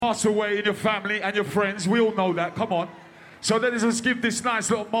pass away in your family and your friends. We all know that. Come on. So let us just give this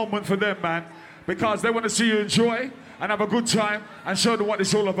nice little moment for them, man, because they want to see you enjoy and have a good time and show them what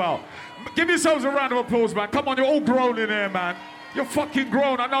it's all about. Give yourselves a round of applause, man. Come on, you're all grown in here, man. You're fucking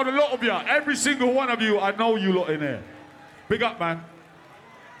grown. I know a lot of you. Every single one of you, I know you lot in here. Big up, man.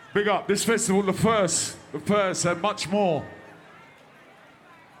 Big up. This festival, the first, and much more.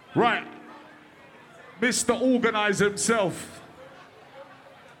 Right. Mr. Organizer himself.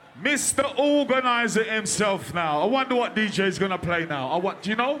 Mr. Organizer himself now. I wonder what DJ is going to play now. Do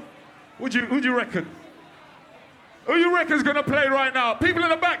you know? Who do you reckon? Who you reckon is going to play right now? People in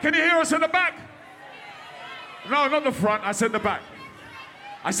the back, can you hear us in the back? No, not the front. I said the back.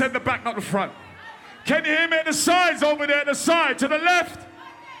 I said the back, not the front. Can you hear me at the sides over there? At the side, to the left.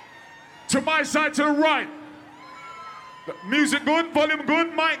 To my side, to the right. Music good, volume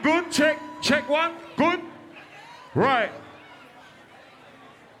good, mic good. Check one. Good. Right.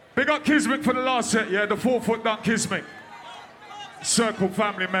 Big up Kismic for the last set, yeah? The 4 foot dunk Kismic. Circle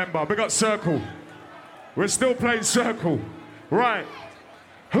family member. Big up Circle. We're still playing Circle. Right.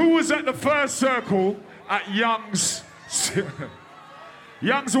 Who was at the first Circle at Young's?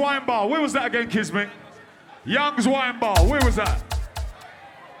 Young's Wine Bar. Where was that again, Kismic? Young's Wine Bar. Where was that?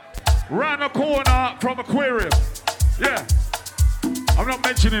 Round the corner from Aquarium. Yeah. I'm not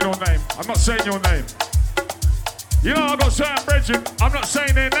mentioning your name. I'm not saying your name. You know, I've got certain brethren, I'm not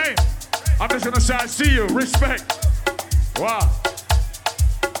saying their name. I'm just gonna say I see you, respect. Wow.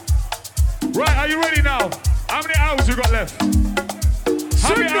 Right, are you ready now? How many hours you got left?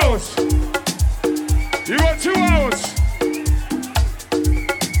 How many hours? You got 2 hours.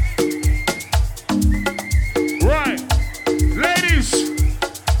 Right. Ladies,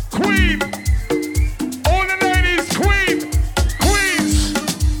 Queen. All the ladies, Queen. Queens.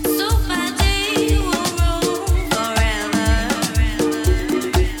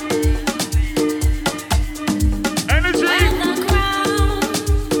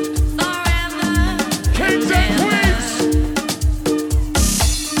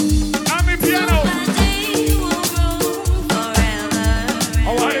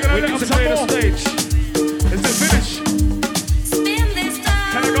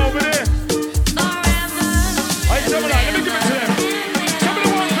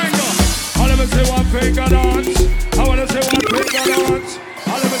 Finger dance. I wanna say one finger dance. I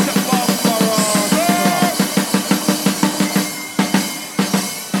love it to bumper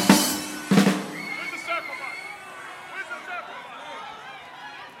Where's the circle, man? Where's the circle?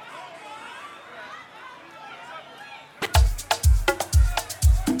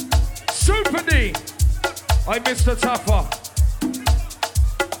 Super D. I Mr. Taffer.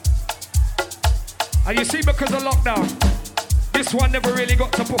 And you see, because of lockdown, this one never really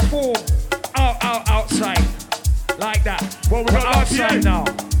got to perform outside like that. Well, we got outside now.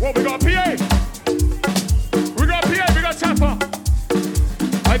 Well, we got a PA. We got a PA. We got Tapper.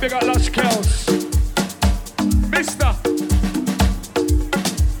 I big up Lush Kells. Mister.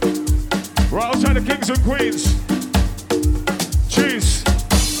 Right outside the Kings and Queens. Cheese.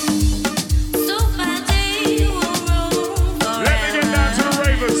 Let me get down to the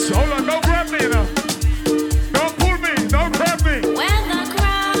Ravens. Hold on, don't grab me, you know. Don't pull me. Don't grab me.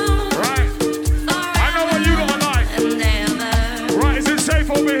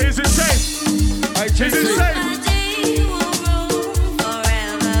 Over here, is it safe? Is it safe?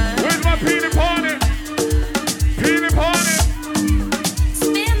 Where's my Peanut Party? Peanut Party.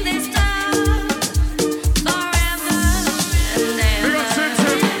 Spin this time forever and ever. We got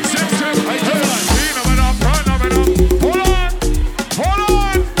Simpson. Hold on.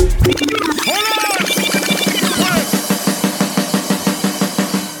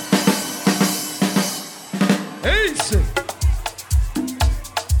 Easy.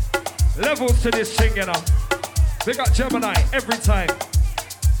 Levels to this thing, you know. We got Gemini every time.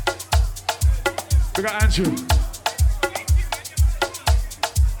 We got Andrew.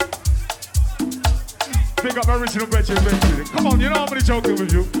 Big up original Benjamin. Come on, you know I'm only joking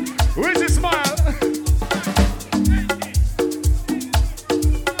with you. Where's your smile?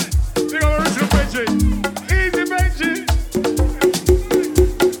 Big up original Benji. Easy Benji.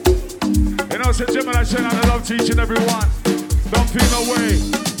 You know, say Gemini showing out the love to each and every one. Don't feel no way.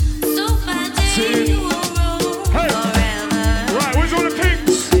 See? Hey! Right, where's all the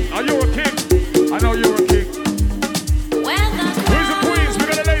kings? Are you a king? I know you're a king. Where's the queens? We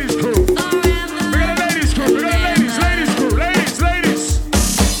got a ladies crew. We got a ladies crew. We got a ladies crew. Ladies.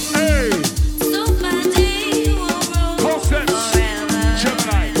 Hey! Concepts.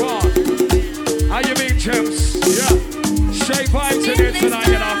 Gemini, go on. How you mean, Gems? Yeah. Shape vibes in here tonight,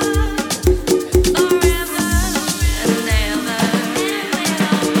 you know.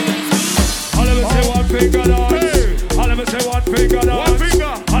 finger dance. Hey. All of me say one finger dance. One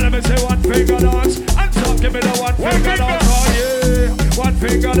finger. All of me say one finger dance. And top, give me the one finger dance. Oh yeah, one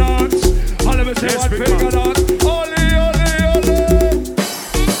finger dance. All of me say Yes, one big finger man. dance. Ole, ole, ole.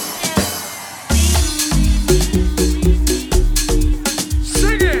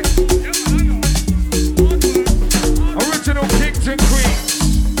 Sing it. Original kings and queens.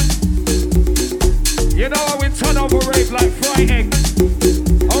 You know how we turn over rave like fried egg.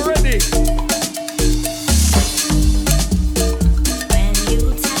 Already. When you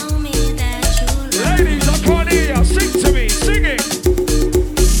tell me that you love Ladies, I can't hear you. Sing to me. Sing it.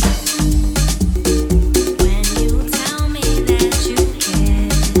 when you tell me that you care,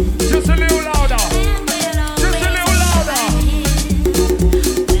 Just a little louder. and will Just a little louder.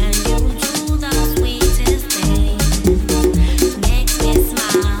 when you do the sweetest thing, makes me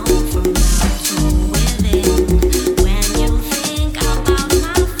smile from now to within. When you think about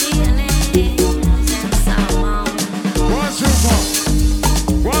my feelings and someone One super.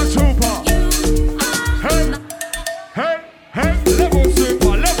 One super. you are. Hey, hey, hey. Level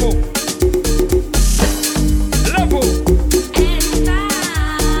super. Level. Level. Anytime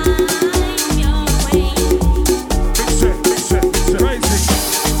you're away, Mix it, mix it, mix it. Crazy.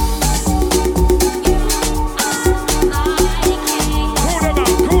 like Cool them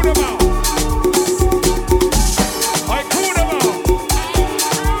out. Cool them out. I cool them out.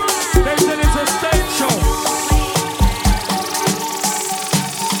 They said it's a stage show.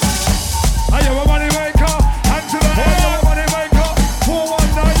 Are you a money maker? Hand to the air, you a money maker.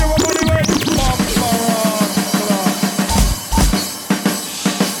 419, you a money maker.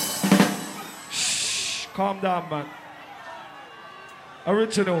 Shh, calm down, man.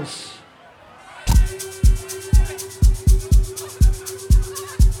 Originals.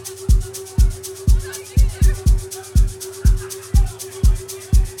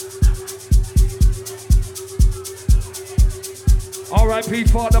 R.I.P.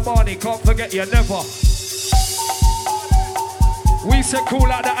 Father Barney, can't forget you, never. We said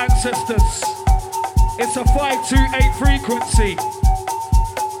call out the ancestors. It's a 528 frequency.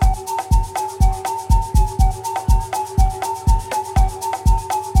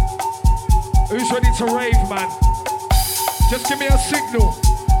 Who's ready to rave, man? Just give me a signal.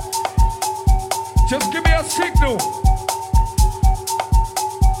 Just give me a signal.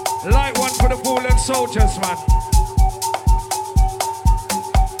 Light one for the fallen soldiers, man.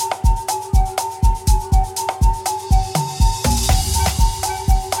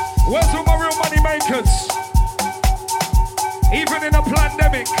 Where's all my real money makers? Even in a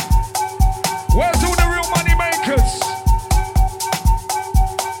pandemic. Where's all the real money makers?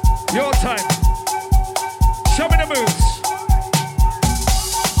 Your time. Show me the moves.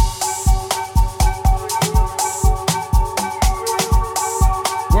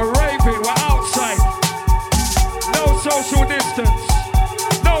 We're raving, we're outside. No social distance.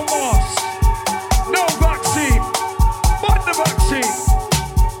 No mask. No vaccine. But the vaccine.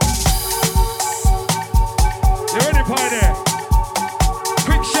 You ready, pioneer?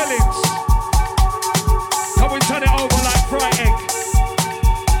 Quick shillings. Can we turn it over like fried egg?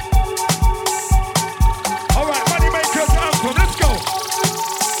 Alright, money makers anthem, let's go.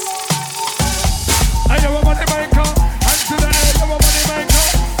 Hey, you're a money maker. Hands to the air, you're a money maker.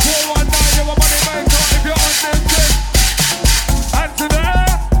 419, you're a money maker. If you're on this thing,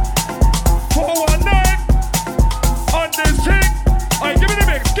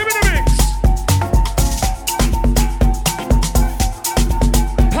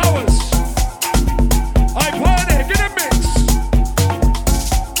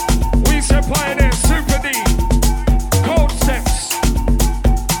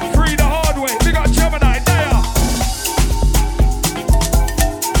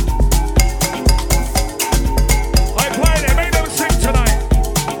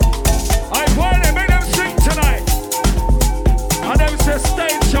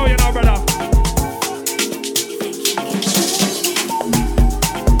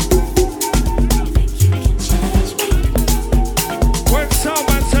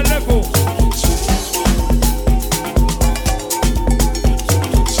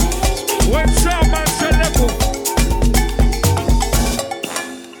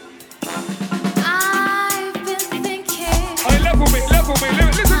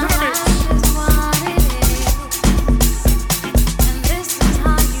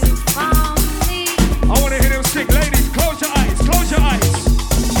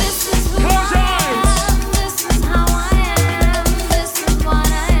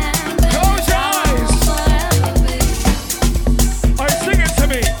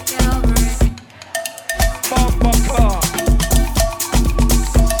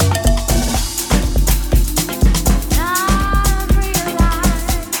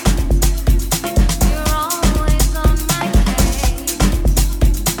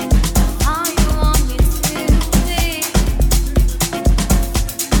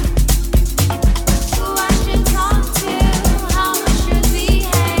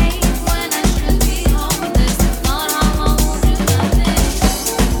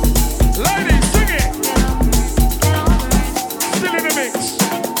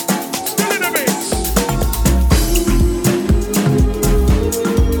 Still in the mix.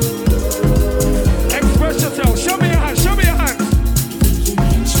 Express yourself. Show me your hands. Show me your hands.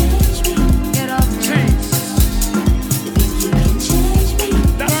 Cheese.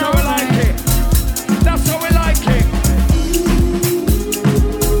 That's how we like it. That's how we like it.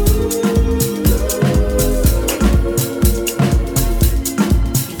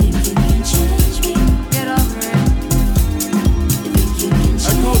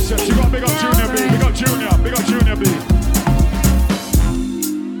 Hey, Concepts, you got big up Junior B. Big up Junior. Big up Junior B.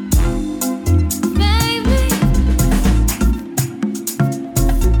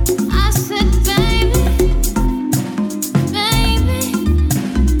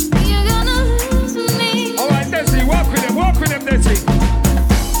 All right, Desi, walk with him. Walk with him, Desi.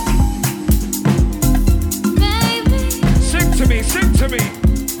 Sing to me. Sing to me.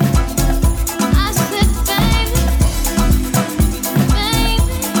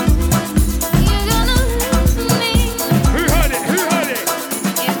 Who heard it? Who heard it?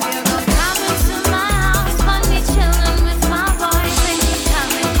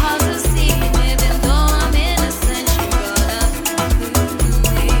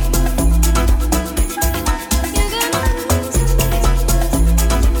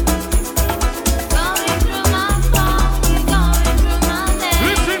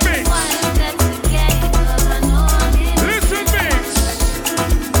 Listen, mix. Listen, mix.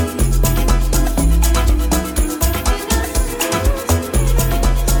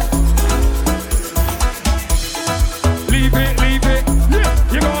 Leave it, leave it.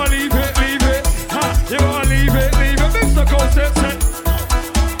 Yeah, you gonna leave it, leave it. Ha, you gonna leave it, Mr. Concepts.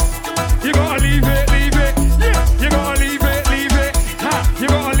 You gonna leave it, leave it. Yeah, you gonna leave it, leave it. Ha, you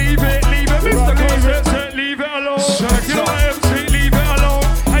gonna leave it, Mr. Concepts. Leave it alone. You know MC, leave it alone.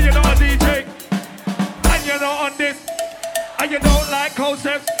 And you're not a DJ. And you're not on this. And you don't like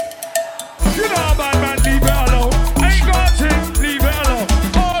concepts. You know a bad man, leave it alone. Ain't got it, leave it alone.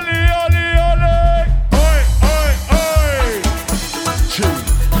 Ollie, ollie, ollie. Oi, oi, oi. Cheese.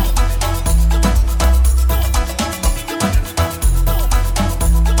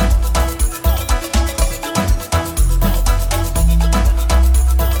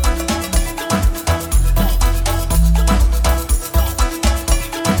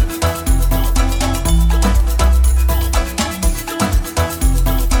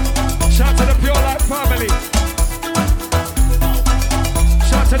 Shout to the Pure Life family.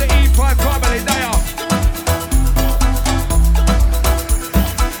 Shout to the E5 family. They are.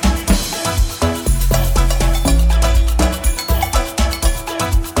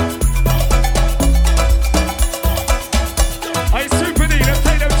 Hey, Super D, let's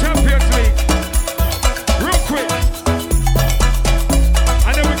take them Champions League. Real quick.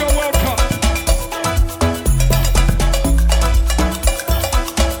 And then we go World Cup.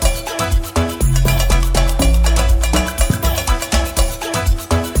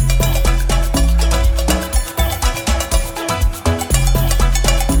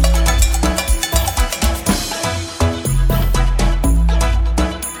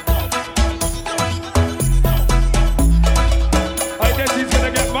 Hey, Desi's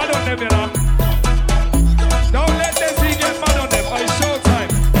gonna get mad on them, you know. Don't let Desi get mad on them. It's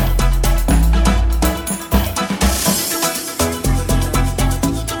showtime.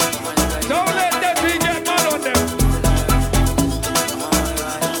 Don't let Desi get mad on them.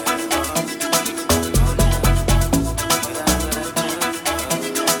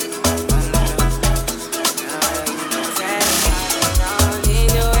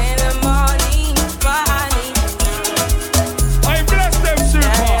 I bless them, Super.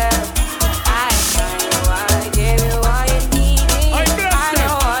 I bless them.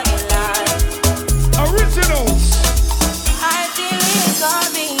 Originals.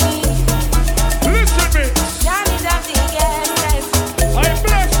 Listen, mix. I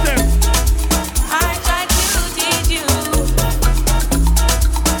bless them.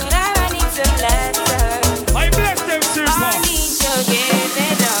 I bless them, Super.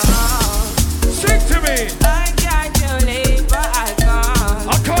 Sing to me.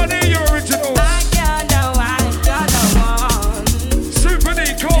 I can't hear your originals. Super D,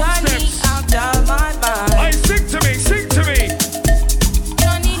 concepts. I sing to me, sing to me.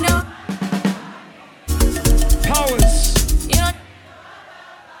 Powers.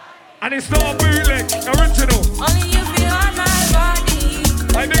 And it's not a bootleg, original.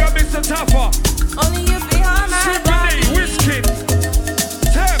 I big up Mr. Taffer. Super D, Wizkid.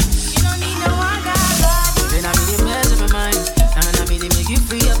 Temps.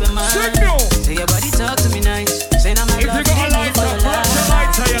 Signal. Say your body talk to me nice. Say now my If you love got a ain't lighter, for flash your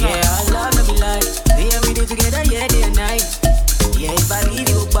life. lighter, you know. Yeah, our love no be lie. We every day together, yeah, day and night. Yeah, it's body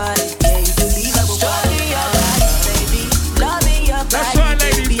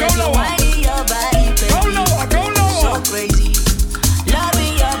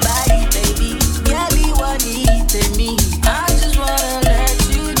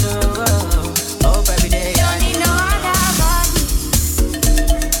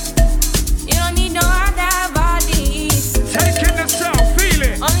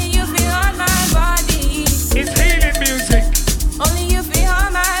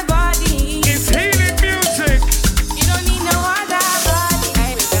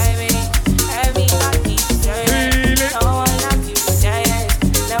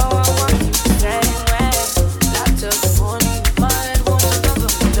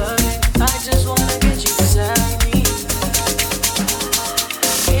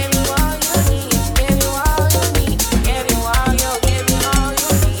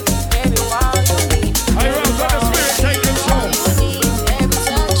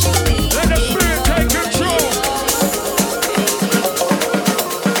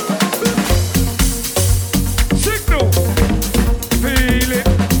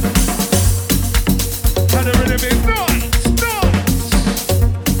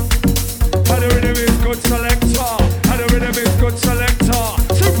good selector. And the rhythm is good selector.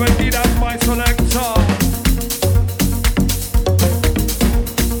 Super D, that's my selector.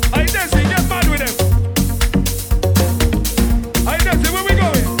 Hey, Desi, get mad with him. Hey, Desi, where we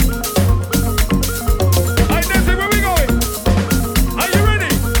going? Hey, Desi, where we going? Are you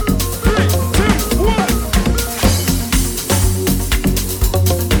ready? 3, 2, 1.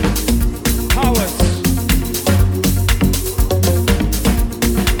 Powers.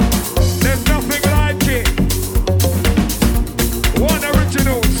 There's nothing like it. One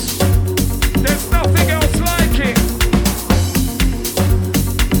originals. There's nothing else like it.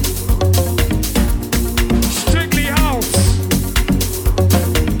 Strictly house.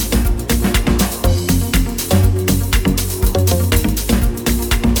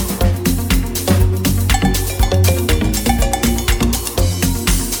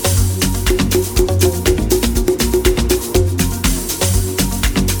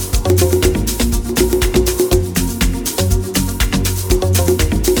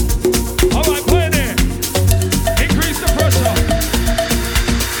 All right, play there. Increase the pressure.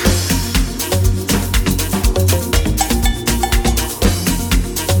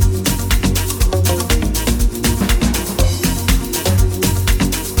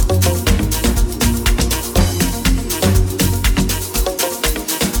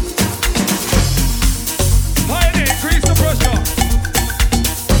 Play there, increase the pressure.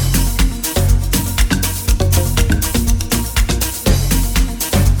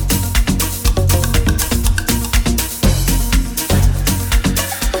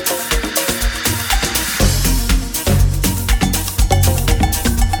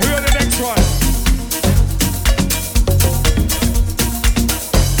 Who are the next one?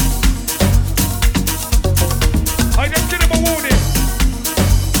 I just give him a warning.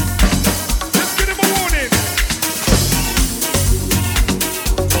 Just give him a warning.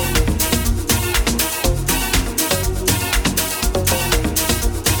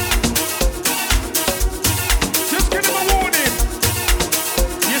 Just give him a warning.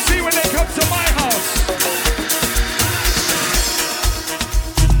 You see when they come to my house.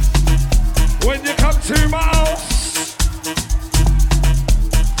 When you come to my house,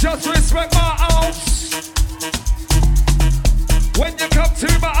 just respect my house. When you come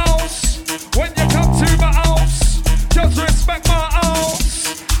to my house, when you come to my house, just respect my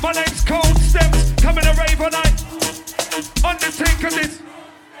house. My name's Cold Steps, coming to rave all night. On the thing, cause it's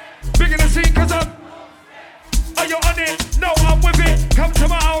big in the scene, cause I'm. Are you on it? No, I'm with it. Come to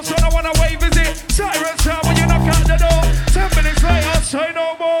my house when I wanna wave, is it? Siren sound when you knock out the door. 10 minutes later, say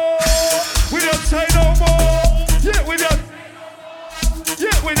no more. We don't say no more. Yeah, we don't.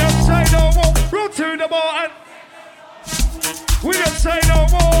 Yeah, we don't say no more. Roll to the bar and we don't say no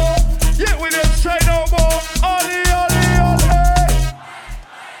more. Yeah, we don't say no more. Ollie, Ollie, Ollie.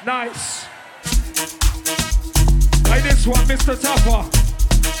 Nice. Hey, this one, Mr. Tapper.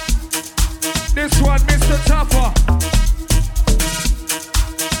 This one, Mr. Tapper.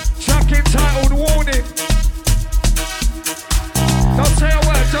 Track entitled Warning. Don't say a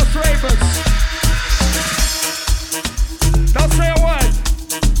word, just ravers. Don't say a word.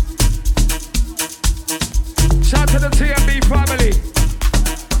 Shout to the TMB family.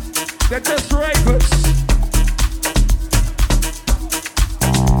 They're just ravers.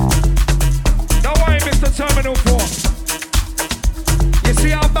 Don't worry, Mr. Terminal 4. You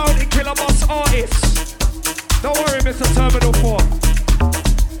see our Mountain Killer Boss artists. Don't worry, Mr. Terminal 4.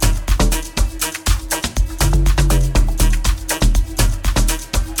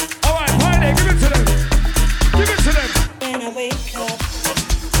 All right, Pioneer, give it to them. Give it to them. When I wake up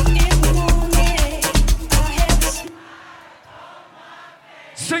in the morning, I have a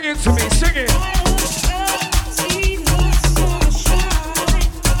Sing it to me, sing it. see the sun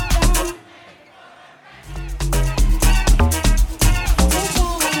shine down.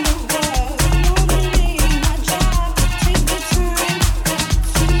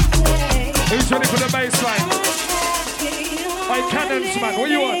 Who's ready for the bass line? Hey, Cannons, man, what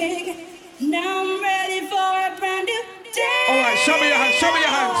you want? Now I'm ready for a brand new day. All right, show me your hands, show me your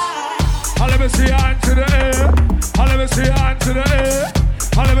hands. I'll let me see your hand to the air. I'll let me see your hand to the air.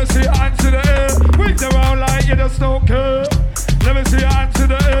 I'll let me see your hand to the air. Wings around like you just don't care. Let me see your hand to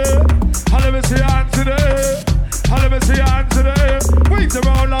the air. I'll let me see your hand to the air. I'll let me see your hand to the air. Wings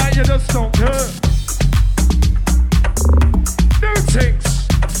around like you just don't care. New things.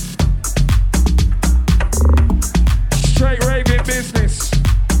 Straight raving business.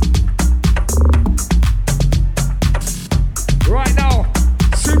 Right now,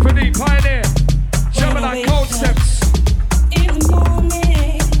 Super D Pioneer, Gemini Cold Steps. In the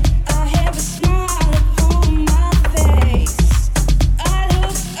morning, I have a smile upon my face. I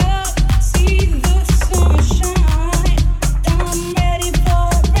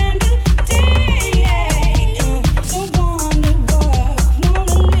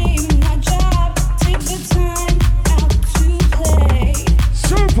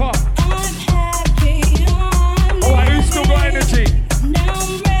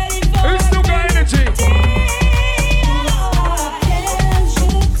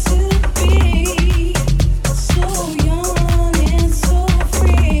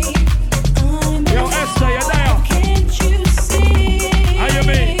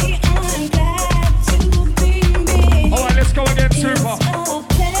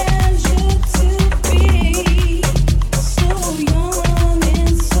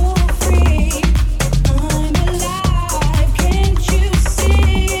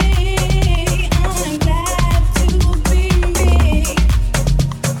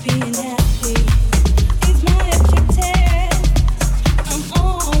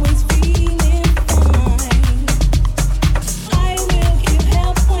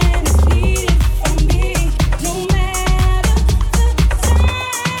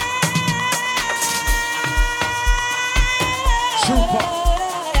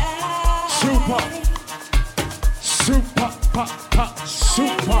super. Super, pa, pa,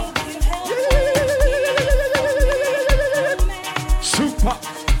 super. Super,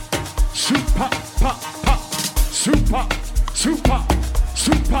 super, pa, pa, super, super,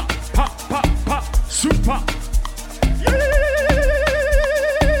 super, pa, pa, pa, super.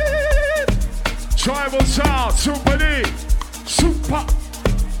 Tribal sound, Super D, super,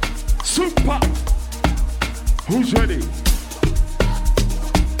 super. Who's ready?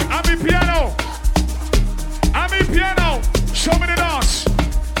 I'm in piano. I'm in piano. Show me the dance.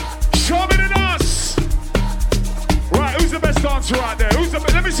 Show me the dance. Right, who's the best dancer out there?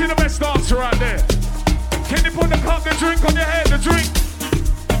 Let me see the best dancer out there. Can you put the cup, the drink on your head, the drink?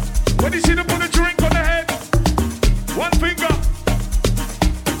 When you see them put the drink on the head, one finger.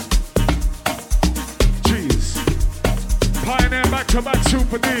 Jeez. Pioneer back-to-back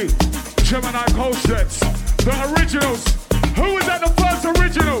Super D. Gemini Coastets. The originals. Who was at the first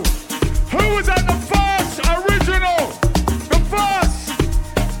original? Who was at the first original? The first.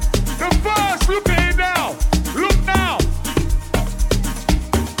 Look at it now. Look now.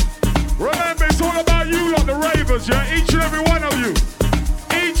 Remember, it's all about you, like the ravers, yeah? Each and every one of you.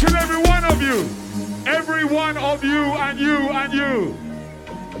 Each and every one of you. Every one of you and you and you.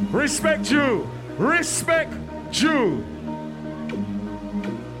 Respect you. Respect you.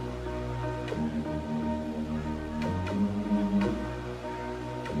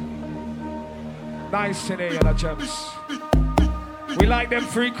 Nice today, yellow chaps. We like them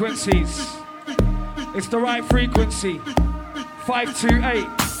frequencies. It's the right frequency. 528.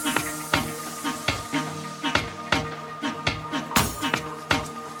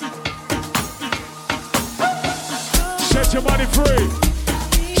 Set your money free.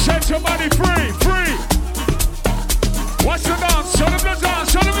 Set your money free. Free. What's the dance? Show them the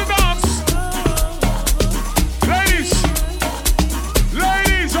dance. Show them the dance.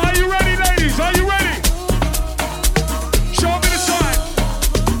 Ladies, are you ready, ladies? Are you ready? Show me the sign.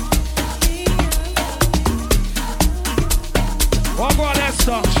 What about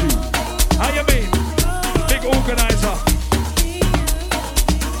Esther? How you mean? Big organizer.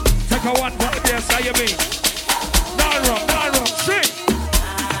 Take a one right there, how you mean? Not wrong, sing.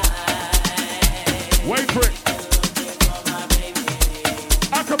 Wait for it.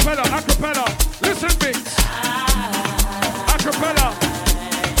 Acapella. Listen, Bix. Acapella.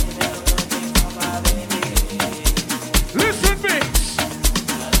 Listen, Bix.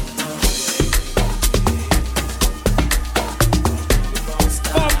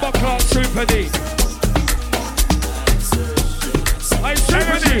 Bomba Clark Super D. Hey,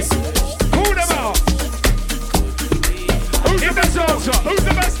 Super D. Pull them out. Who's the best dancer? Who's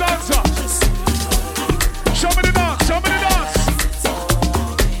the best dancer? Show me the dance. Show me the dance.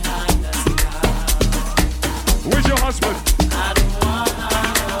 Where's your husband?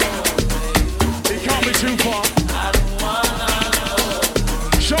 He can't be too far.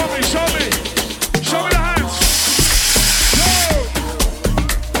 Show me. Show me the hands. Go.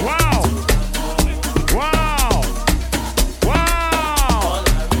 Wow.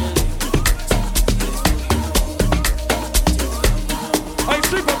 Hey,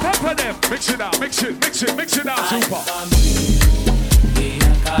 Super, pepper them. Mix it out, mix it out, Super.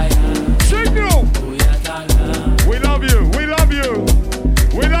 Signal. We love you,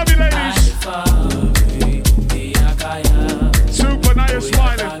 ladies. Super, now you're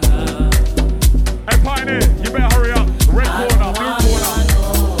smiling. Hey, Pioneer, you better hurry up. Red corner, blue corner.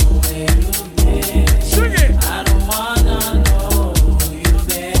 Sing it.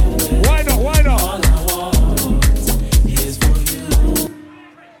 Why not?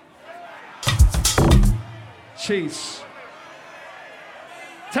 Cheese.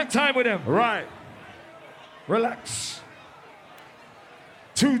 Take time with them. Right. Relax.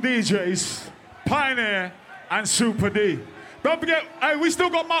 Two DJs, Pioneer and Super D. Don't forget, hey, we still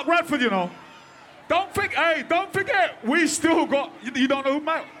got Mark Radford, you know. Don't forget, we still got, you don't know who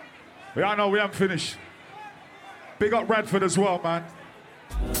Mark? Yeah, I know, we haven't finished. Big up Radford as well, man.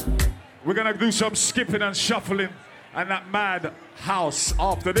 We're gonna do some skipping and shuffling and that mad house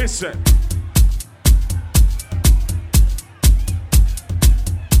after this set.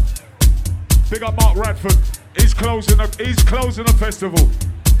 Big up Mark Radford. He's closing the festival.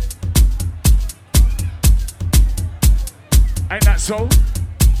 Ain't that so?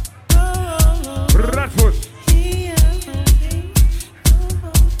 Radford.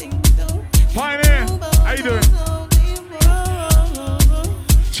 Pioneer, how you doing?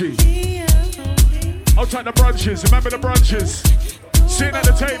 Gee. Outside the brunches, remember the brunches? Sitting at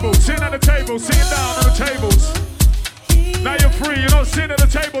the table, sitting down on the tables. Now you're free, you're not sitting at the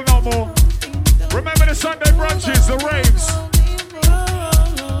table no more. Remember the Sunday brunches, the raves.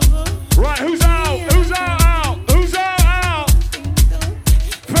 Right, who's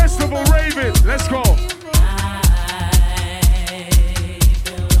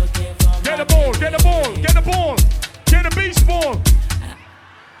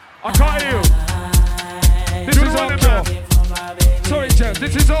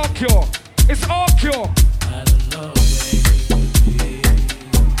This is our cure. It's our cure.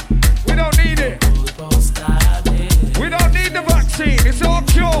 We don't need it. We don't need the vaccine. It's our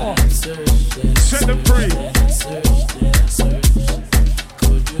cure. Set them free.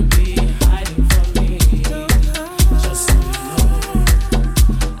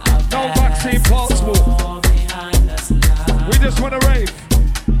 No vaccine possible. We just want to rave.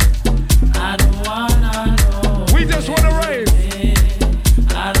 We just want to rave.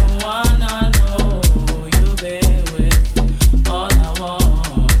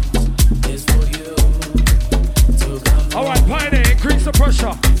 All right, Pioneer, increase the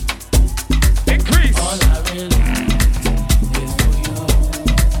pressure. Increase.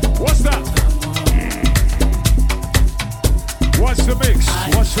 What's that? What's the mix?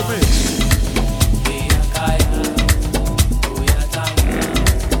 What's the mix?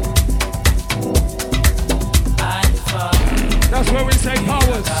 That's where we say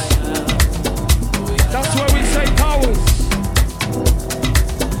powers. That's where we say powers.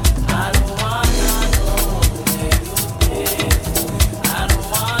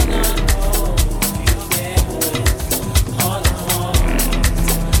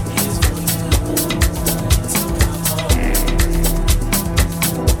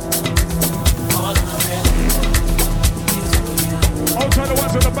 Ultra the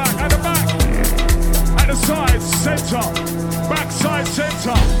ones at the back, at the back, at the side, center, back side,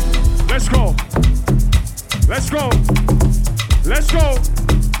 center. Let's go. Let's go. Let's go.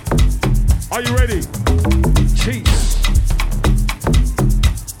 Are you ready? Cheese.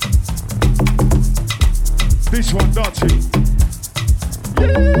 This one, dirty.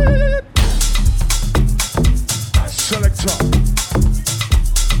 Yeah. Selector.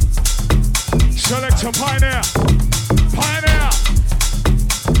 Selector, Pioneer. Pioneer.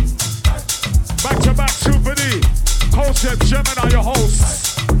 Back to back, Super D. Concept, Gemini, your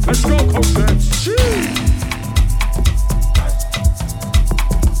hosts. Let's go, Concept.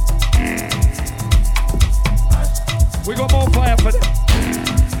 We got more fire for them.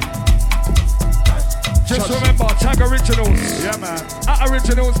 Just remember, tag Originals. Yeah, man. At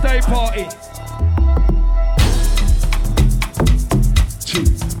Originals Day Party.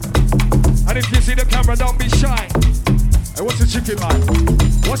 And if you see the camera, don't be shy. Hey, what's the chicken like?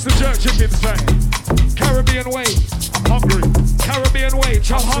 What's the jerk chicken saying? Caribbean way. I'm hungry. Caribbean way. I'm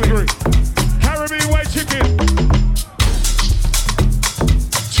Trust me. hungry. Caribbean way chicken.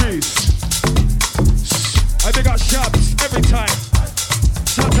 Cheese. And they got shots every time.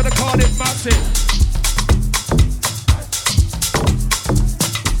 Shot to the Cardiff Massive.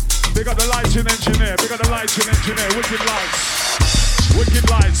 Big up the lighting engineer. Big up the lighting engineer. Wicked lights. Wicked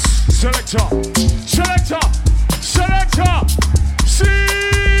lights. Selector. Selector. Selector. See.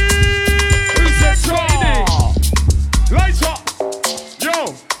 Lights up.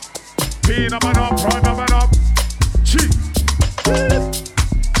 Yo. Peanut man up. Prime man up. Cheap.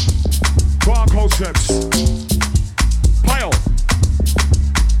 Go on, concepts. Pile.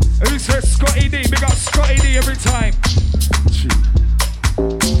 Who says Scotty D? Big up Scotty D every time. Cheap.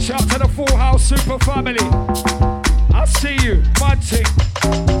 Shout to the Full House Super Family. I see you. Mad thing.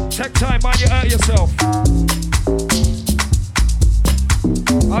 Take time, man, you hurt yourself.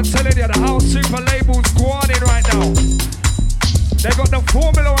 I'm telling you, the House Super label's going in right now. They got the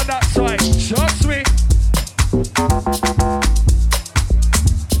formula on that side. Trust me.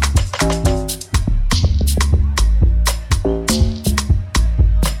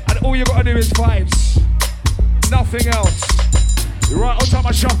 And all you gotta do is vibes. Nothing else. You're right, on time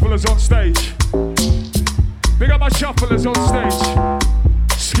my shufflers on stage. Big up my shufflers on stage.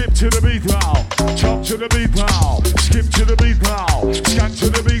 Skip to the beat now. Jump to the beat now. Skip to the beat now. Scan to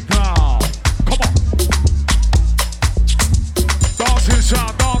the beat now. Come on. Dancing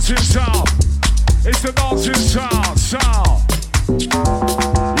sound, dancing sound. It's the dancing sound, sound.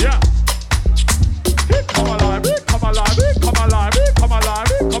 Yeah. Come alive, come alive, come alive, come alive,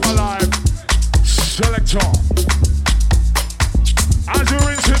 come alive. Selector. As you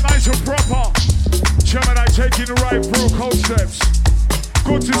rinse it nice and proper. Gemini taking the right through concepts.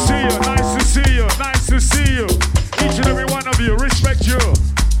 Good to see you, nice to see you, nice to see you. Each and every one of you, respect you.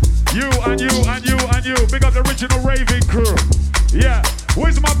 You and you and you and you. Big up the original raving crew. Yeah,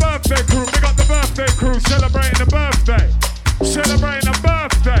 where's my birthday crew? Big up the birthday crew, celebrating the birthday. Celebrating the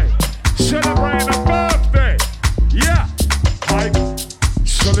birthday. Celebrating the birthday. Yeah. Hike,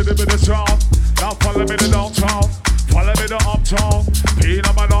 solid a bit of sound. Now follow me to downtown. Follow me to uptown.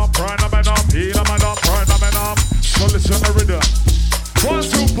 Peanut man up, burn a man up. Peanut man up, burn a man up. So listen to the rhythm. One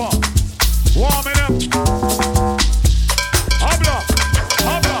super, warming up.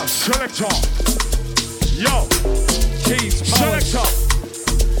 Habla, selector. Yo, Keys, selector.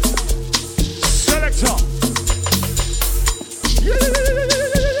 Selector.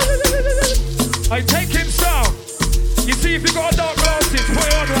 I take him sound. You see, if you got a dark glasses, put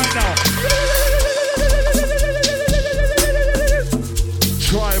it on right now.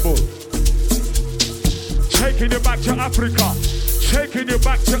 Tribal. Taking you back to Africa. Taking you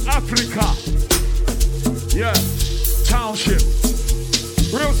back to Africa. Yeah. Township.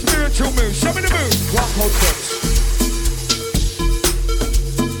 Real spiritual move. Show me the move. One concept.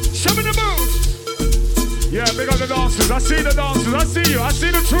 Show me the moves. Yeah, big up the dancers. I see the dancers. I see you. I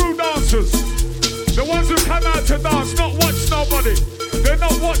see the true dancers. The ones who come out to dance, not watch nobody. They're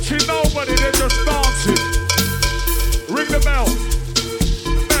not watching nobody, they're just dancing. Ring the bell.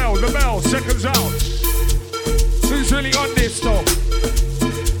 Bell, the bell, seconds out. Who's really on this though?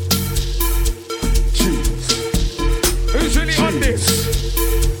 Jeez. Who's really on this?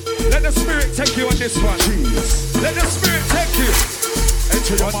 Let the spirit take you on this one. Jeez. Let the spirit take you.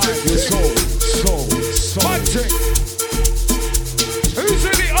 Enter your mind, your soul. One thing. Who's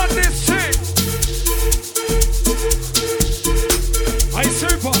really on this thing? Hey,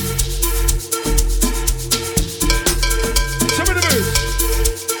 super. Show me the moves.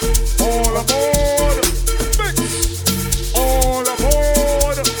 All aboard. Mix. All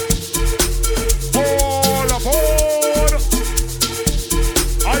aboard. All aboard.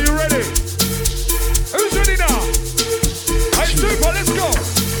 Are you ready? Who's ready now? Hey, super, let's go.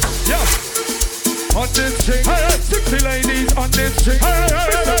 Yeah. On this thing. Hey, hey. 60 ladies on this thing. Hey, hey, hey.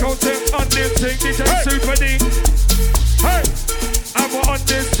 Mr. Concept on this thing. DJ hey. Super D. Hey. And we're on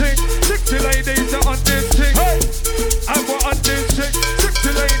this thing. 60 ladies are on this thing. Hey. And we're on this thing.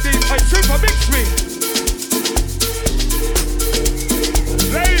 60 ladies. Hey, super, mix me.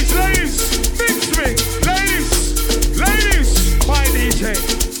 Ladies, mix me. Ladies, my DJ.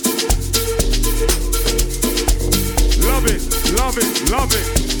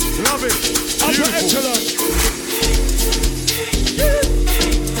 Love it. Upper echelon.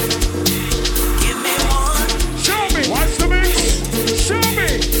 Give me one. Show me. Watch the mix. Show me.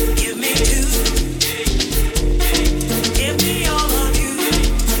 Give me two. Give me all of you.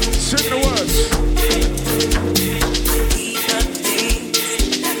 Sing the words. I need the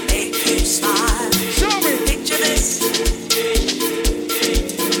things that make you smile. Show me. Picture this.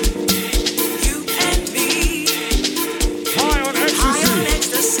 You and me. High on High on ecstasy.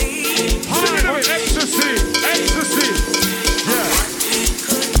 ecstasy. High on ecstasy. Yeah. We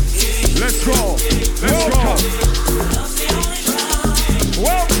could be. Let's go. Love's the only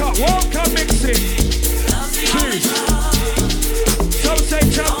drug. Welcome mixing. Love's the only Cheers. drug. Some say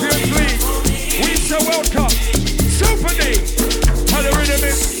Champions League. We say welcome. Super D. How the rhythm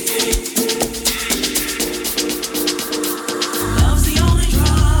is. Love's the only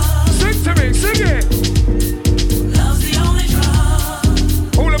drug. Sing to me. Sing it. Love's the only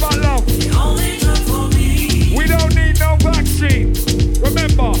drug. All about love. The only drug for me. We don't need no vaccine.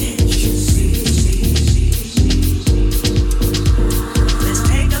 Remember. Let's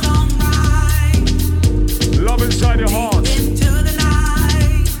take a long ride Love inside your heart. into the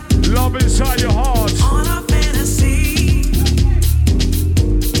night Love inside your heart. on a fantasy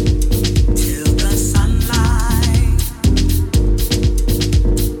till the sunlight.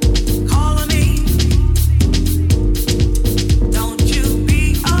 Calling me, don't you be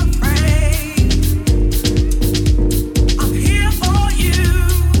afraid. I'm here for you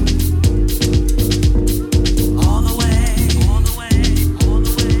all the way, all the way, all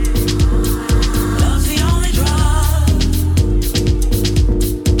the way. Love's the only drug.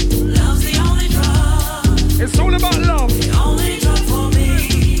 Love's the only drug. It's all about love. The only drug for me.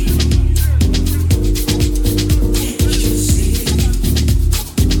 Can't you see?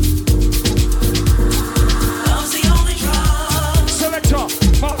 Love's the only drug. Selector.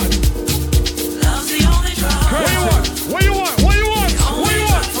 Man. Love's the only drug. What you want? What you want? What you want? The What only you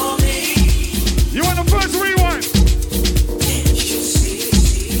drug want? for me. You want the first rewind? Can't you see?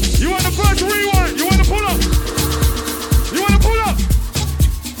 You want the first rewind? You want to pull up? You want to pull up?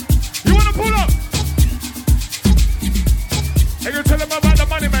 You want to pull up? And you tell them about the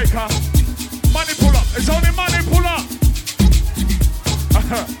money maker. Money pull up. It's only money pull up.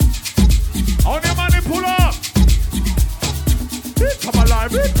 Only money pull up. Come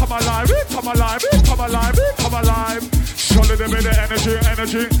alive, come alive, come alive, come alive, come alive. Solid a bit of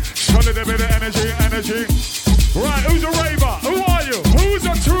energy. Solid a bit of energy. Right, who's a raver? Who are you? Who's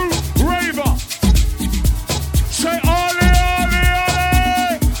a true raver? Say ole, ole,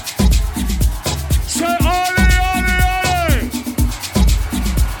 ole. Say ole, ole, ole.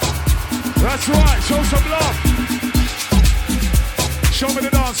 That's right, show some love. Show me the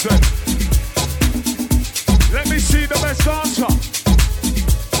dancer. Let me see the best dancer.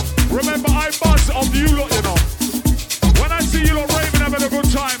 Remember, I buzz off you lot, you know. When I see you lot raving, having a good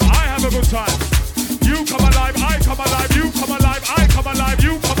time, I have a good time. You come alive, I come alive, you come alive, I come alive,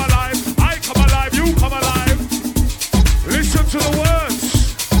 you come alive, I come alive, you come alive. Listen to the words.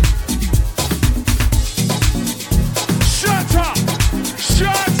 Shut up!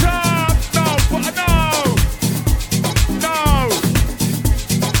 Shut up! No!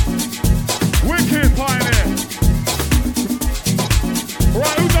 Wicked Pioneer.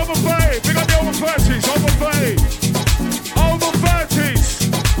 Right, who's over 30? Big up the over 30s, over 30. Over 30s.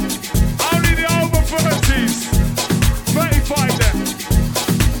 Only the over 30s. 35 then.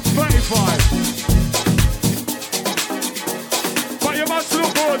 35. But you must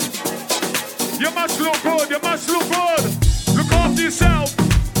look good. You must look good. You must look good. Look after yourself.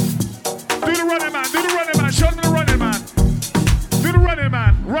 Do the running man. Do the running man. Show them the running man. Do the running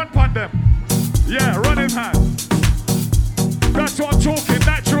man. Run past them. Yeah, running man. That's what I'm talking.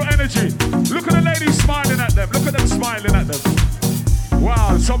 Natural energy. Look at the ladies smiling at them. Look at them smiling at them.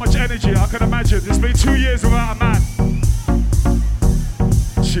 Wow, so much energy. I can imagine. It's been 2 years without a man.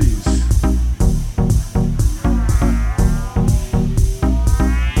 Jeez.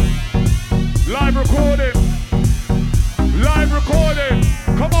 Live recording. Live recording.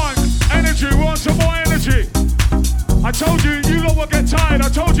 Come on. Energy. We want some more energy. I told you, you lot will get tired. I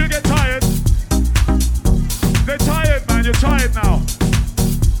told you get tired. They're tired, man. You're tired now.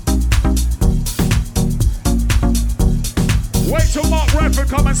 Wait till Mark Redford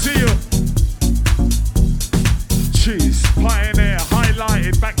come and see you. Jeez. Pioneer.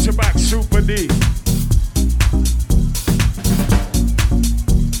 Highlighted. Back to back. Super D.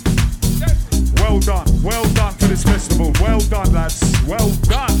 Well done. Well done for this festival. Well done, lads. Well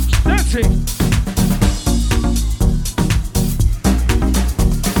done. That's it.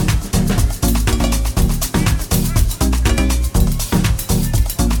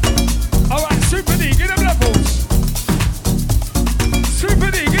 All right, Super D, get them levels.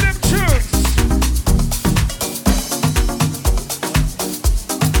 Super D, get them tunes.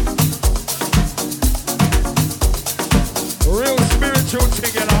 Real spiritual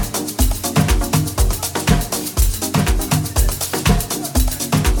together.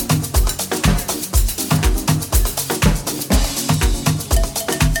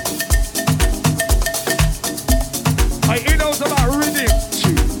 He knows about rhythm.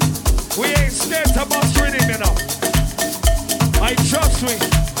 We ain't scared to bust rhythm, you know. I trust me.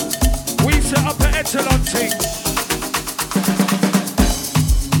 We set up an echelon team.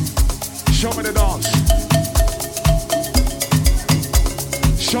 Show me the dance.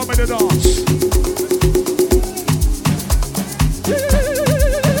 Show me the dance.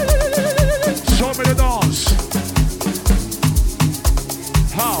 Show me the dance.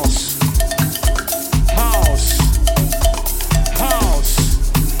 House. House. House.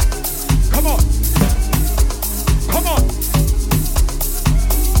 Come on. Come on.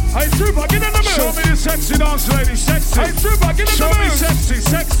 Hey, Super, get in the mood. Show me the sexy dance, lady. Sexy. Hey, Super, get in the mood. Show me sexy,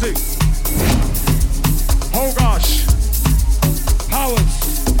 sexy. Oh, gosh. Powers.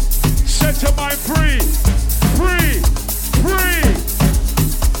 Set your mind free. Free. Free.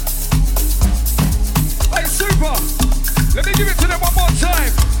 Hey, Super. Let me give it to them one more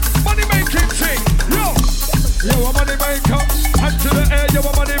time. Money making thing. Yo. Yo, a money maker. Hand to the air, yo,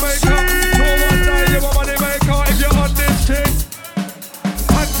 a money maker. 419, yo, a money maker. If you're on this thing.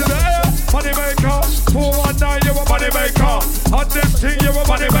 Hand to the air, money maker. 419, you a money maker. On this thing, you a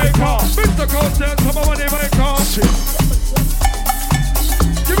money maker. Mr. Coaster, I'm a money maker.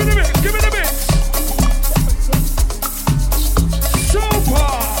 Give me the mix, give me the mix.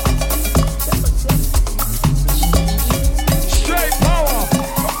 Super. Straight power.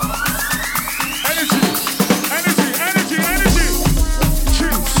 Energy, energy, energy, energy.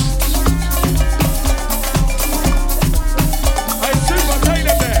 Juice. Hey, Super, take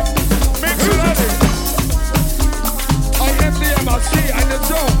them there. Mix it up. I am the MRC in the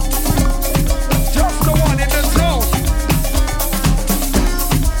zone. Just the one in the zone.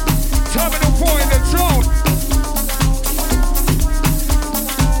 Terminal 4 in the zone.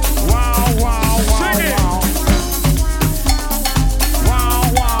 Wow, wow, wow, sing it. Wow,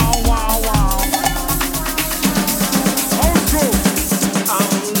 wow, wow, wow. Old school.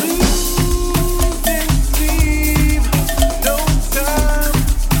 I'm losing sleep, no time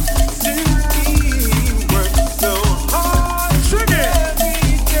to keep work so hard Sing it.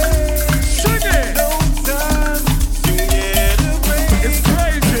 every day.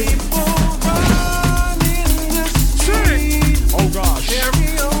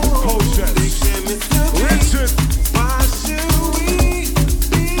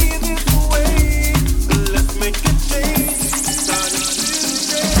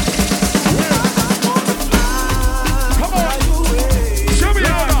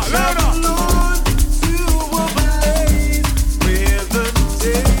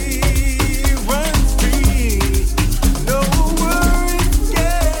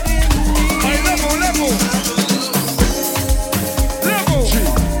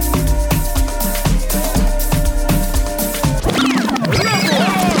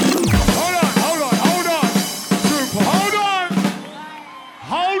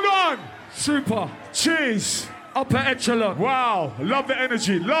 DJs. Upper echelon. Wow, love the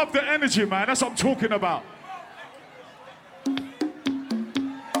energy, man. That's what I'm talking about.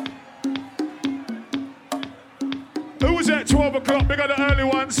 Who was at 12 o'clock? Big on the early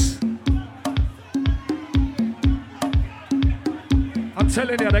ones. I'm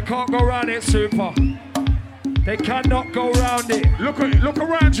telling you, they can't go around it, Super. They cannot go around it. Look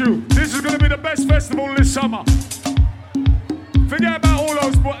around you. This is going to be the best festival this summer. Forget about all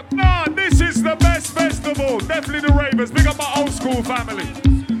those. Nah, this is the best festival. Definitely the ravers. Big up my old school family.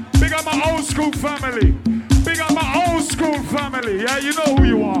 Big up my old school family. Big up my old school family. Yeah, you know who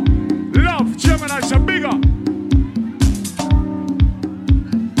you are. Love, Gemini, so big up.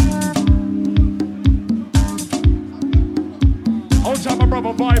 I'll tell my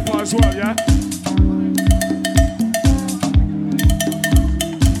brother Viper as well, yeah?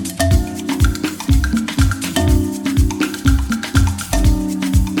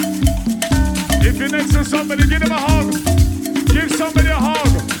 If you're next to somebody, give them a hug. Give somebody a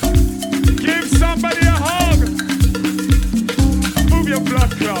hug. Give somebody a hug. Move your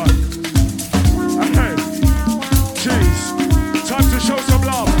blood clot. Hey, jeez. Time to show some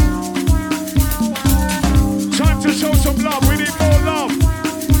love. Time to show some love. We need more love.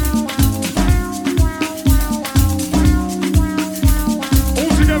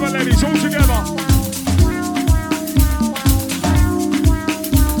 All together, ladies. All together.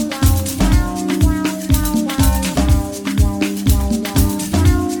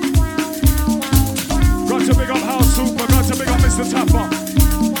 Mr. Tapper,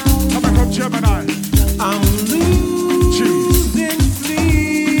 coming from Gemini. I'm losing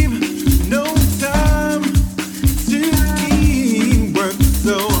sleep, no time to sleep. Work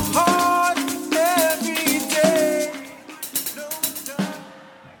so hard every day. No time.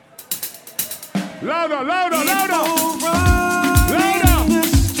 Louder, louder, louder. People run in the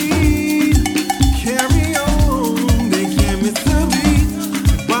street, carry on, they can't miss a beat.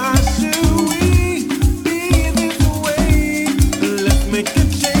 Why should we be this way? Let's make a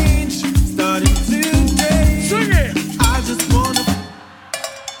change, starting today. Sing it. I just wanna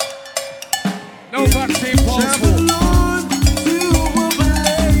No vaccine passport. travel on to a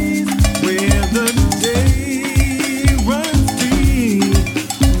place where the day runs free.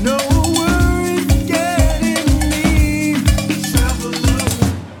 No worries getting me. Travel on.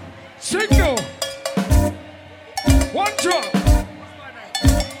 Signal. One drop.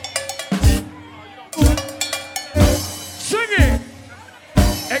 Sing it.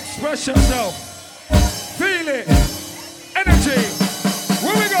 Express yourself. Feel it. Energy.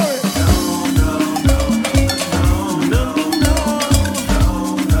 Where we going?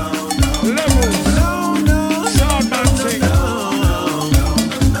 Levels. Sound matching.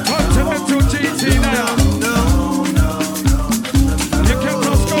 Continental GT now. You kept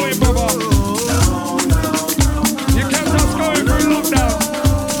us going, brother. You kept us going through lockdown.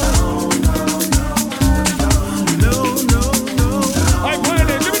 I played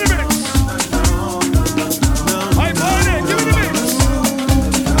it, give me the mix. I played it, give me the mix.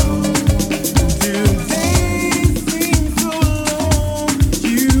 Days seem so long.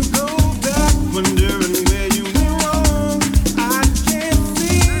 You go back wondering where you went wrong. I can't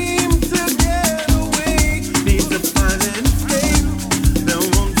seem to get away. Need to find an escape that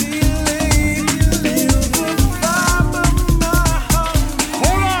won't delay. Feel the vibe of my heart.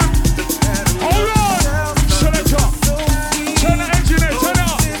 Hold on. Hold on. Shut it up. Turn the engine in. Turn it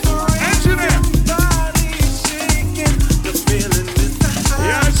up. Engine in. Body shaking. The feeling is the high.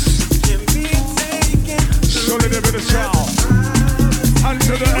 Yes. Can be taken. Show it a bit of sound. Hands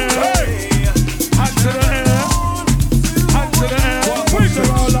to the air. Hands to the air. Hands to the air. Push it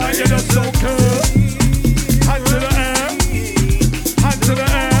all like you just don't care. Hands to the air. Hands to the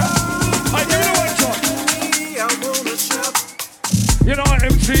air. I give it a one shot. I wanna shop. You're not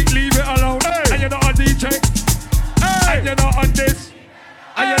MC, leave it alone. Hey. And you're not a DJ. Hey. And you're not on this.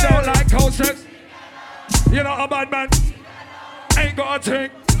 And you don't like cold sex. You're not a bad man. Ain't got a thing.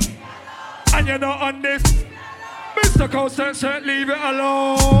 And you're not on this. Mr. Cold sex, leave it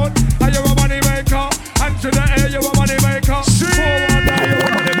alone. And you're a money maker. Hands to the air, you're a money maker. Forward now, you're a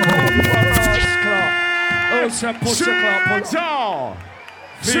money maker. Oh, Sam, push the clock, pull up.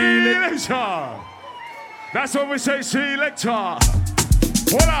 Selector. That's what we say, selector.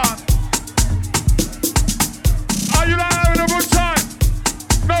 Hold on. Are you not having a good time?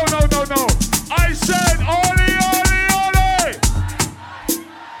 No, no, no, no. I said, Oli, Oli, Oli.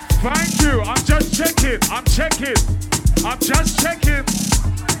 Thank you. I'm just checking. I'm checking. I'm just checking.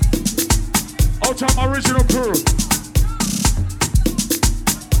 Out of my original crew.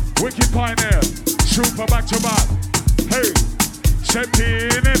 Wicked Pioneer. Super back to back. Hey. Say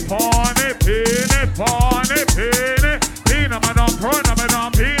peeny, pony, peeny, pony, peeny. Peena man on, perna man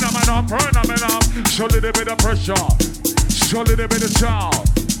on, peena man on, perna man on. Show a little bit of pressure, show a little bit of sound.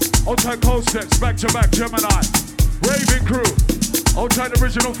 Outside cold steps, back to back, Gemini. Raving crew. Outside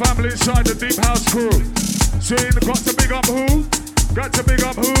original family inside the deep house crew. See, got to big up who? Got to big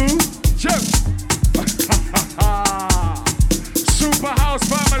up who? Jim. Super house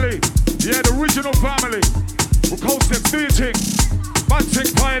family. Yeah, the original family. With cold steps, do your thing. Man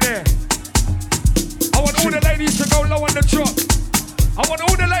thing pioneer. I want all the ladies to go low on the drop. I want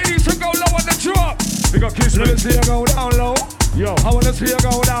all the ladies to go low on the drop. We got kids. Let me see you go down low. Yo. I wanna see you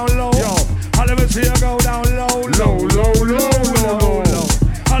go down low. Yo. Let me see you go down low, Low, low, low, low, low.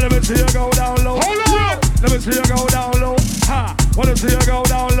 Let me see you go down low. Hold on. Let me see you go down low. Ha. Wanna see you go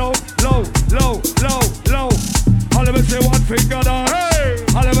down low, low, low, low, low. Let me see one finger down. Hey.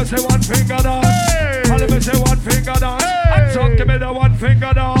 Let me see one finger down. Hey. Let me see one finger down. Hey. And so give me the one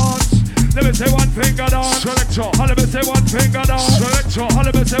finger dance. Let me see one finger dance. Selector. Let me see one finger dance. Selector.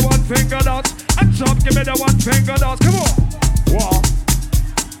 Let me see one finger dance. And so give me the one finger dance. Come on. What?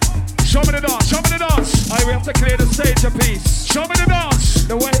 Show me the dance, show me the dance. Aye, we have to clear the stage a piece. Show me the dance.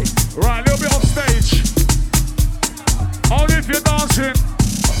 The way. Right, a little bit off stage. Only if you're dancing.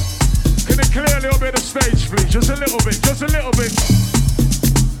 Can you clear a little bit of stage, please? Just a little bit, just a little bit.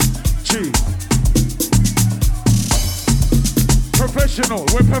 Gee. Professional,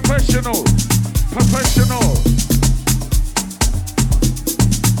 we're professional. Professional.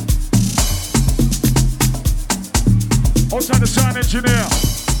 Also the sound engineer.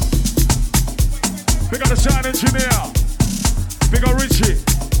 We got the sound engineer. Big ol' Richie.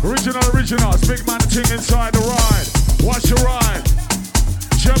 Originals. Big man ting inside the ride. Watch your ride.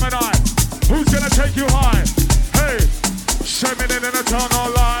 Gemini. Who's gonna take you high? Hey. Sending in the town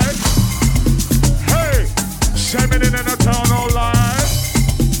all live. Hey. Sending in the town all live.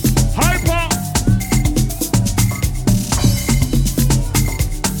 Hyper.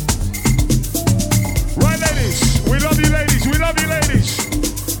 Right, ladies. We love you, ladies. We love you, ladies.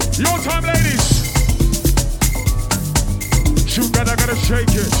 Your time, ladies. Shoot, gotta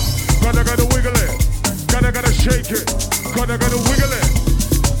shake it. Gotta wiggle it. Gotta shake it. Gotta wiggle it.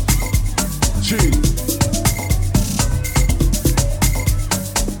 Gee.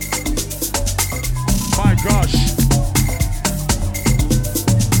 My gosh.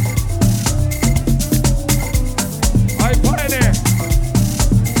 I pioneer.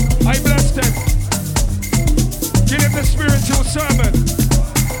 I bless them. Give him the spiritual sermon.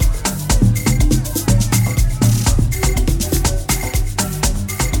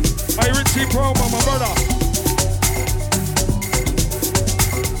 I Richie Promo, my brother.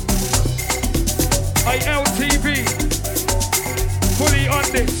 I LTV. Fully on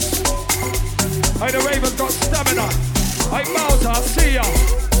this. I the Ravens got stamina. I Bowser, I see ya.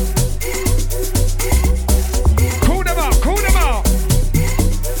 Cool them out, cool them out.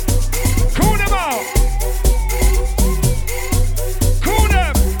 Cool them out. Cool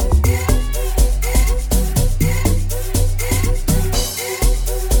them.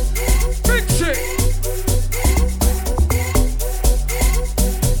 Fix it.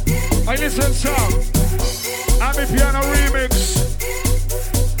 I listen sound. Ami Piano remix.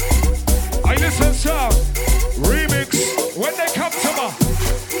 I listen sound. Remix. When they come to ma.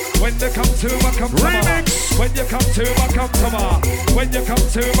 When they come to ma, come to ma. Remix. When you come to ma, come to ma. When you come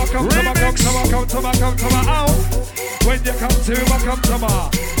to ma, come to ma, come to ma, come to ma, come to ma, out. When you come to ma, come to ma.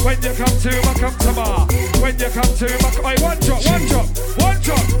 When you come to ma, come to ma. When you come to ma, hey, one drop.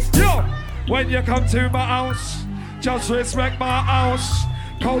 Yo. When you come to my house, just respect my house.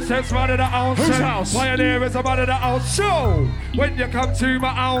 Cold steps man of the house. Whose and house? Pioneer is a man of the house. So, when you come to my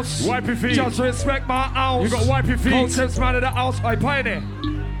house, Wipe your feet. just respect my house. You got to wipe your feet. Cold steps man of the house. I Pioneer.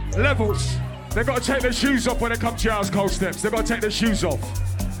 Levels. They gotta take their shoes off when they come to your house, Cold Steps. They gotta take their shoes off.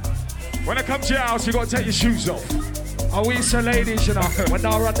 When they come to your house, you gotta take your shoes off. And we say ladies, you know. When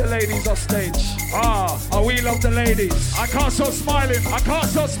I run the ladies off stage. And we love the ladies. I can't stop smiling. I can't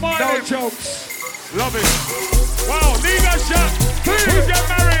stop smiling. No jokes. Love it. Wow, Nina Shaq. Who's get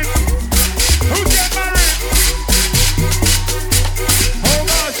married? Who's get married? Oh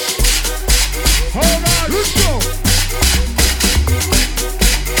gosh. Oh gosh. Let's go.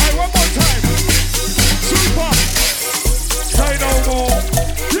 Hey, one more time. Super. Say no more.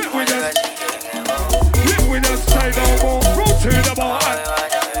 Yeah, we just say no more. Roll to the bar.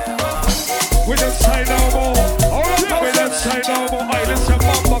 We just say no more. All right, Yeah, we just say no more. I listen,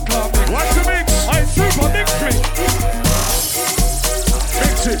 Mamba Club. What's the mix? I super mix me.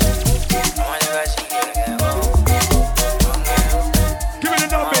 Mix it. Give me the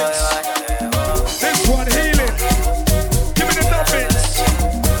numbers. This one healing. Give me the numbers.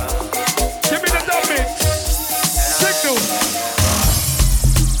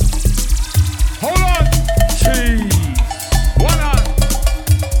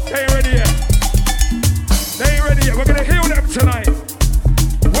 tonight.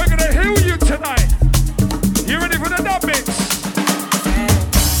 We're gonna heal you tonight. You ready for the dub mix?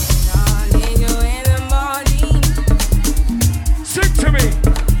 Sing to me.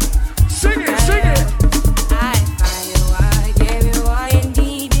 Sing it, sing it.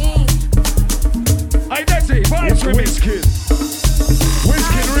 Hey, Desi, vibes with me. Wizkid.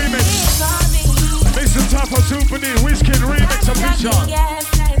 Wizkid remix. Mr. Tapa Super D. Wizkid remix official.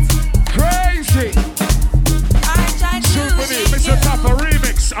 Crazy. Super D. Mr. Tapa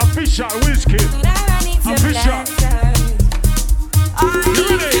remix official. Wizkid. Official. You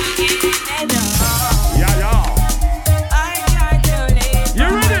ready? Yeah, yeah. You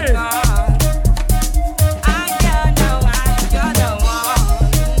ready?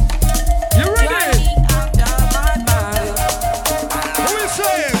 You ready? What we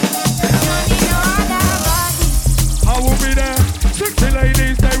saying? I will be there. 60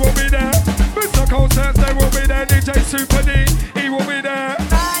 ladies, they will be there. Mr. Concerts, they will be there. DJ Super D, he will be there.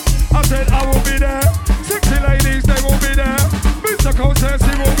 I said I will be there. 60 ladies, they will be there. Mr. Concerts,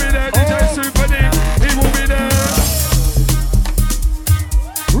 he will be there. DJ Super D, he will be there.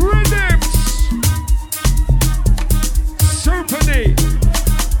 Rhythms. Super D.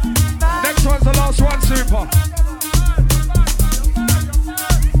 Next one's the last one, Super.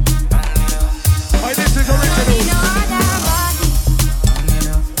 Hey, this is original.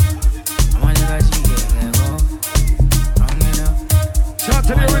 Shout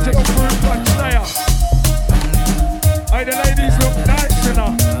to the original Fruit Punch Slayer. Hey, the ladies look nice, you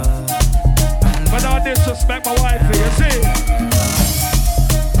know. But don't disrespect my wife, you see?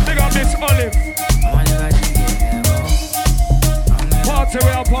 Big up Miss Olive. Party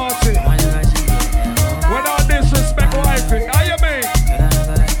with a party. When don't disrespect wifey. How you mean?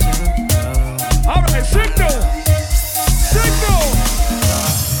 Alright, signal. Signal.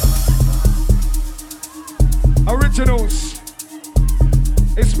 Originals.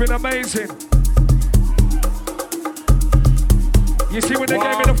 It's been amazing. You see when they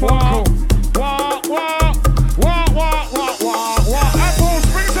gave me the phone call? Apples,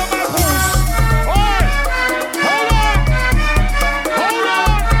 bring some apples. Oi! Hold on! Hold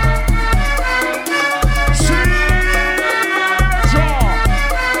on! Caesar!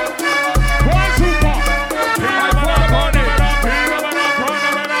 One super! Peanut butter bunny.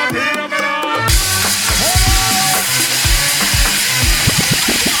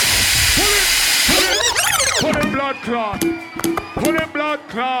 Put in blood clot. Put in blood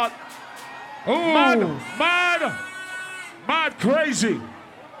clot. Ooh. Mad, crazy.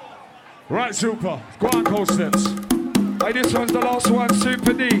 Right, super. Go on, coast steps. Hey, this one's the last one,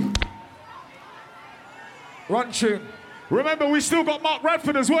 Super D. Run tune. Remember, we still got Mark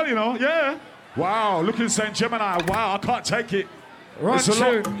Radford as well, you know? Yeah. Wow, look at St. Gemini. Wow, I can't take it. Run It's a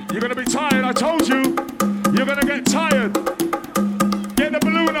lot. tune. You're going to be tired, I told you. You're going to get tired. Get the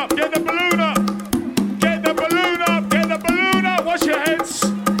balloon up, get the balloon up. Get the balloon up, get the balloon up. Wash your heads.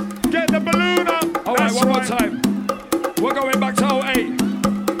 Get the balloon up. All right, That's one more right. time. We're going back to 08.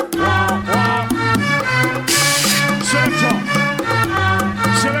 Wow, wow. Selector.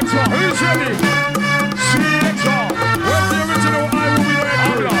 Selector. Who's ready? Selector. Where's the original I Will Be There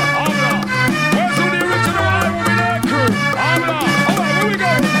crew? Habla. Where's all the original I Will Be There crew? Habla. All right, here we go.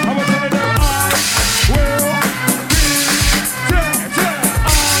 I'm gonna tell you now. I will be there.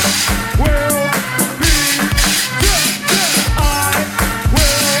 I will be there. I will be there. I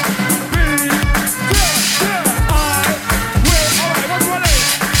will. All right, what's running?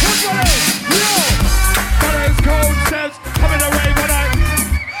 What's running? Yo. That is cold steps. Coming away when I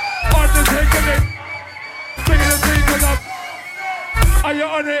undertaking it. Bringing the speakers up. Are you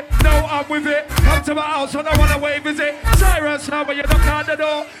on it? No, I'm with it. Come to my house and I wanna wave visit. Cyrus, how when you knock on the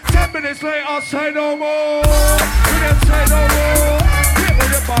door? 10 minutes later, I'll say no more. We didn't say no more. Hit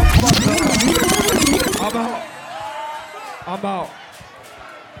with your motherfucker. I'm out. I'm out.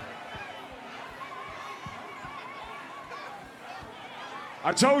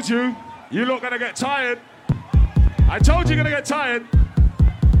 I told you, you lot gonna get tired. I told you you're gonna get tired.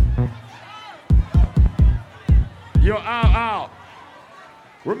 You're out.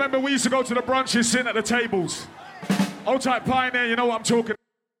 Remember we used to go to the brunches, sit at the tables. Old type pioneer, you know what I'm talking